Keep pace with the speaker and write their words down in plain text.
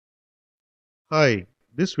Hi,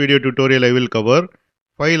 this video tutorial I will cover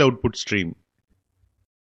file output stream.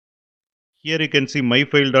 Here you can see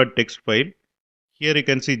myfile.txt file. Here you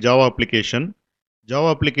can see Java application. Java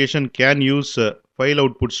application can use file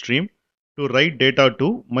output stream to write data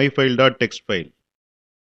to myfile.txt file.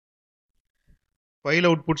 File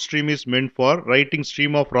output stream is meant for writing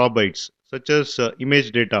stream of raw bytes such as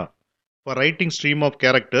image data. For writing stream of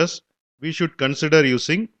characters, we should consider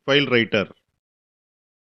using file writer.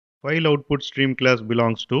 File output stream class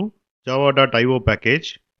belongs to java.io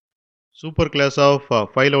package. Superclass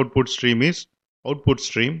of file output stream is output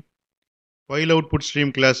stream. File output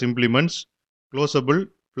stream class implements closable,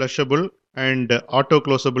 flushable, and auto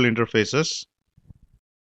closable interfaces.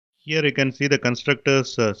 Here you can see the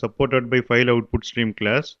constructors supported by file output stream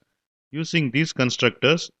class. Using these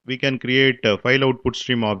constructors, we can create a file output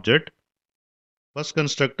stream object. First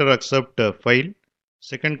constructor accept file.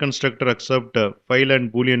 Second constructor accept file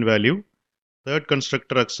and boolean value. Third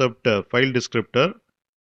constructor accept file descriptor.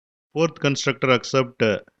 Fourth constructor accept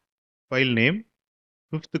file name.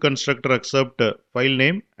 Fifth constructor accept file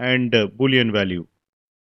name and boolean value.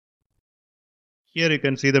 Here you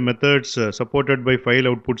can see the methods supported by file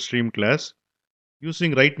output stream class.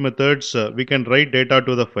 Using write methods, we can write data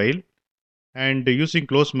to the file, and using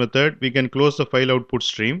close method, we can close the file output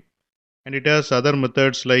stream. And it has other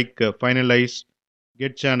methods like finalize,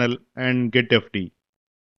 get channel, and get FD.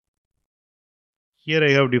 Here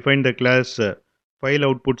I have defined the class file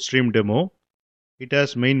output stream demo. It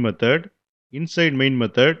has main method. Inside main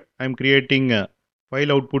method, I am creating a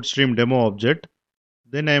file output stream demo object.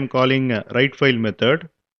 Then I am calling a write file method.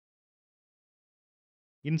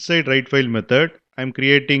 Inside write file method, I am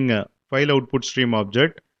creating a file output stream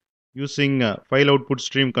object using a file output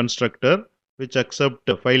stream constructor which accept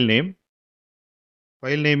a file name.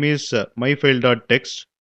 File name is myfile.txt.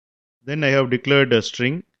 Then I have declared a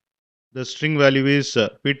string. The string value is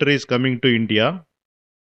Peter is coming to India.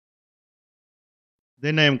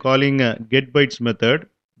 Then I am calling a getBytes method.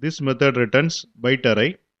 This method returns byte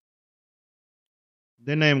array.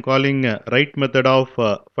 Then I am calling a write method of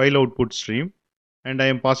file output stream, and I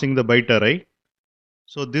am passing the byte array.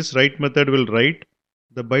 So this write method will write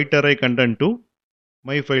the byte array content to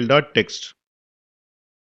myfile.txt.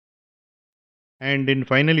 And in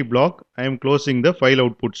finally block, I am closing the file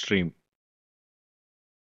output stream.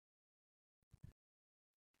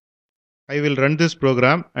 I will run this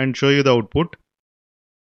program and show you the output.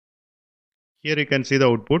 Here you can see the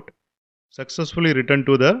output. Successfully returned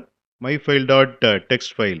to the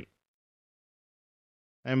myfile.txt file.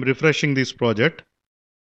 I am refreshing this project.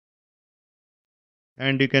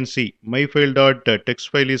 And you can see myfile.txt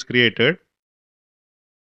file is created.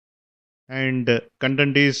 And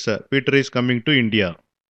content is Peter is coming to India,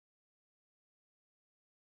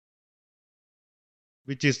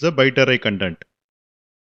 which is the byte array content.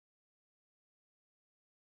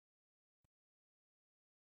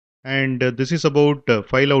 And this is about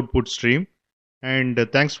file output stream. And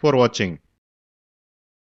thanks for watching.